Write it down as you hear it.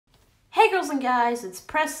girls and guys, it's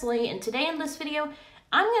Presley, and today in this video,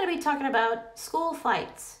 I'm going to be talking about school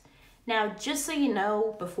fights. Now, just so you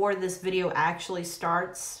know, before this video actually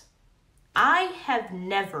starts, I have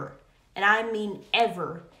never, and I mean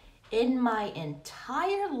ever, in my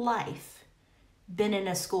entire life, been in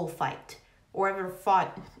a school fight or ever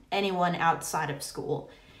fought anyone outside of school.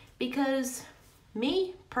 Because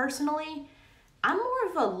me, personally, I'm more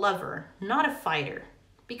of a lover, not a fighter.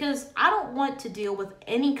 Because I don't want to deal with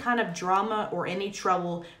any kind of drama or any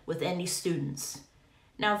trouble with any students.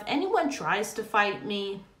 Now, if anyone tries to fight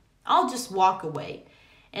me, I'll just walk away.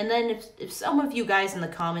 And then if some of you guys in the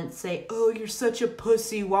comments say, "Oh, you're such a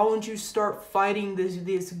pussy, why won't you start fighting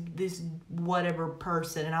this whatever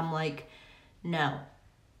person?" And I'm like, no.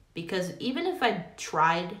 Because even if I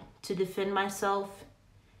tried to defend myself,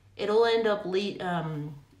 it'll end up me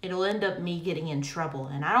getting in trouble,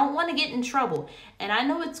 and I don't want to get in trouble. And I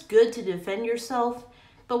know it's good to defend yourself,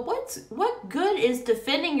 but what good is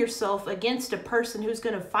defending yourself against a person who's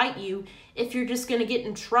going to fight you if you're just going to get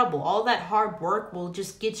in trouble? All that hard work will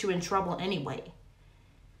just get you in trouble anyway.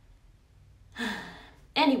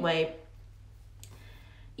 Anyway,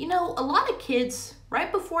 you know, a lot of kids,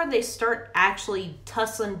 right before they start actually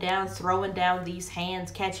tussling down, throwing down these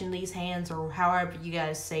hands, catching these hands, or however you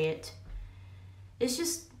guys say it, it's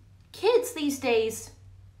just kids these days,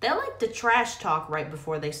 they like to trash talk right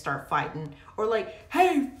before they start fighting. Or like,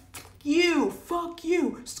 "Hey, fuck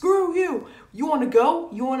you, screw you. You want to go?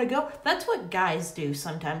 You want to go?" That's what guys do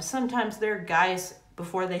sometimes. Sometimes they're guys,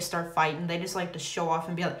 before they start fighting, they just like to show off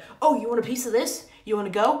and be like, "Oh, you want a piece of this? You want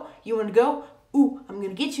to go? You want to go? Ooh, I'm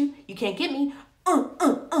going to get you. You can't get me.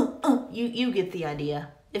 You get the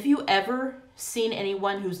idea. If you ever seen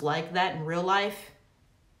anyone who's like that in real life,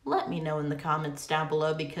 let me know in the comments down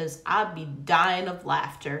below, because I'd be dying of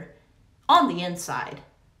laughter on the inside.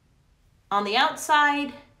 On the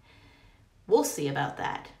outside, we'll see about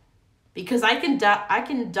that. Because I can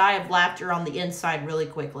die of laughter on the inside really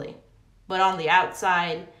quickly. But on the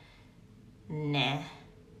outside, nah.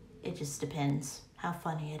 It just depends how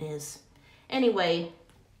funny it is. Anyway,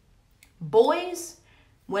 boys,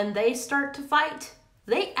 when they start to fight,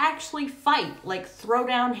 they actually fight, like throw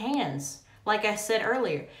down hands. Like I said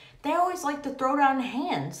earlier, they always like to throw down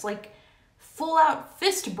hands, like full out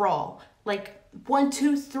fist brawl, like 1,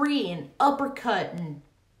 2, 3, and uppercut, and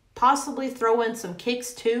possibly throw in some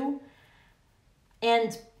kicks too.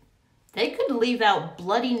 And they could leave out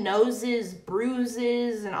bloody noses,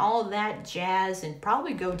 bruises, and all that jazz, and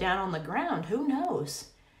probably go down on the ground. Who knows?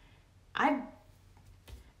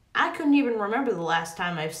 I couldn't even remember the last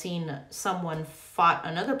time I've seen someone fought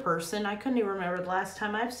another person. I couldn't even remember the last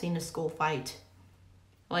time I've seen a school fight.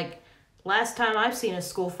 Like, last time I've seen a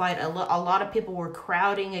school fight, a lot of people were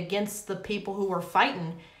crowding against the people who were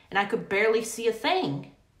fighting, and I could barely see a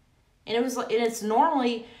thing. And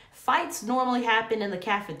fights normally happen in the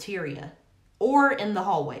cafeteria or in the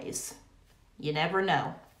hallways. You never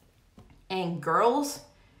know. And girls,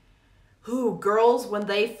 when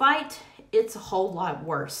they fight, it's a whole lot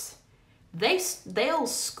worse. They'll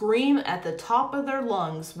scream at the top of their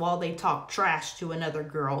lungs while they talk trash to another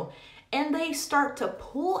girl, and they start to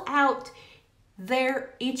pull out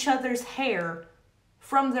each other's hair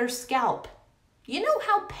from their scalp. You know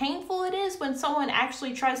how painful it is when someone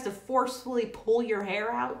actually tries to forcefully pull your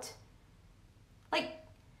hair out? Like,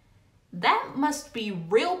 that must be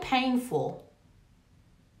real painful.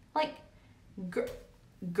 Like,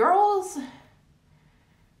 girls,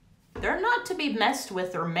 they're not to be messed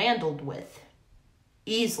with or mandled with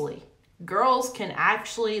easily. Girls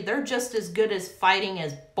they're just as good as fighting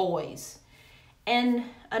as boys. And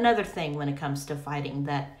another thing when it comes to fighting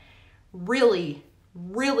that really,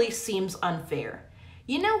 really seems unfair.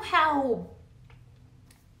 You know how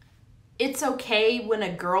it's okay when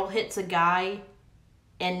a girl hits a guy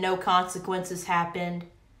and no consequences happened,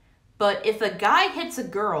 but if a guy hits a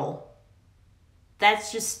girl,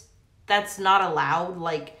 that's not allowed.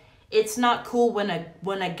 Like, it's not cool when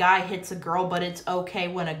a guy hits a girl, but it's okay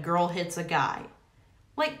when a girl hits a guy.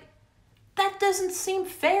 Like, that doesn't seem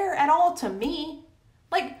fair at all to me.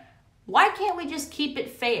 Like, why can't we just keep it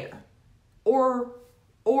fair? Or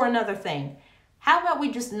another thing, how about we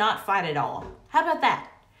just not fight at all? How about that?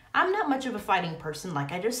 I'm not much of a fighting person,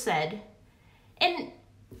 like I just said. And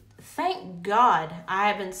thank God I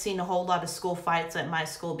haven't seen a whole lot of school fights at my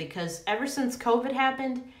school, because ever since COVID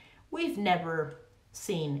happened, we've never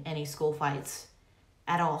seen any school fights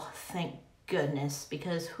at all. Thank goodness,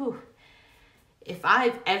 because if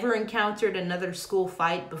I've ever encountered another school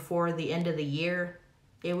fight before the end of the year,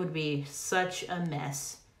 it would be such a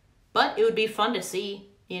mess. But it would be fun to see.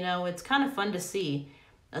 You know, it's kind of fun to see.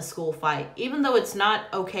 a school fight. Even though it's not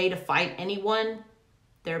okay to fight anyone,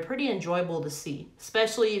 they're pretty enjoyable to see.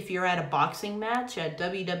 Especially if you're at a boxing match at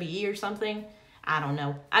WWE or something. I don't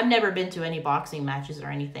know. I've never been to any boxing matches or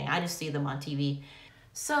anything. I just see them on TV.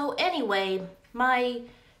 So anyway,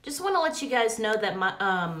 just want to let you guys know that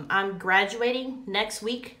I'm graduating next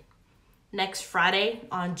week, next Friday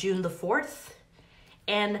on June the 4th.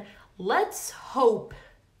 And let's hope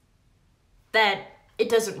that it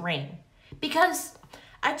doesn't rain. Because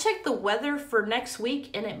I checked the weather for next week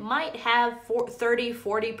and it might have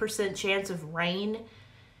 30-40% chance of rain.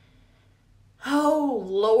 Oh,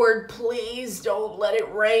 Lord, please don't let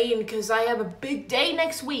it rain because I have a big day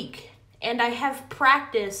next week. And I have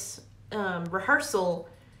practice, rehearsal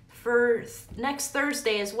for next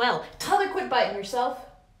Thursday as well. Tyler, quit biting yourself.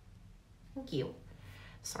 Thank you.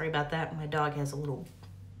 Sorry about that. My dog has a little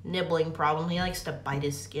nibbling problem. He likes to bite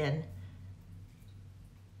his skin.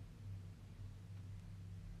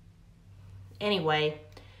 Anyway,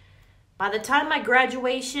 by the time my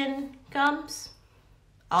graduation comes,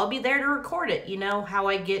 I'll be there to record it. You know, how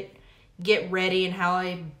I get ready and how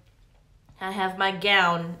I have my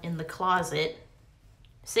gown in the closet.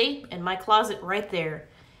 See? In my closet right there.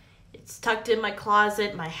 It's tucked in my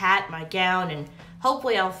closet, my hat, my gown, and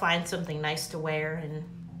hopefully I'll find something nice to wear and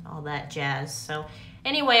all that jazz. So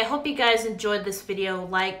anyway, I hope you guys enjoyed this video.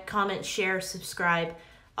 Like, comment, share, subscribe,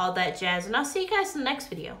 all that jazz. And I'll see you guys in the next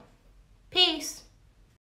video. Peace.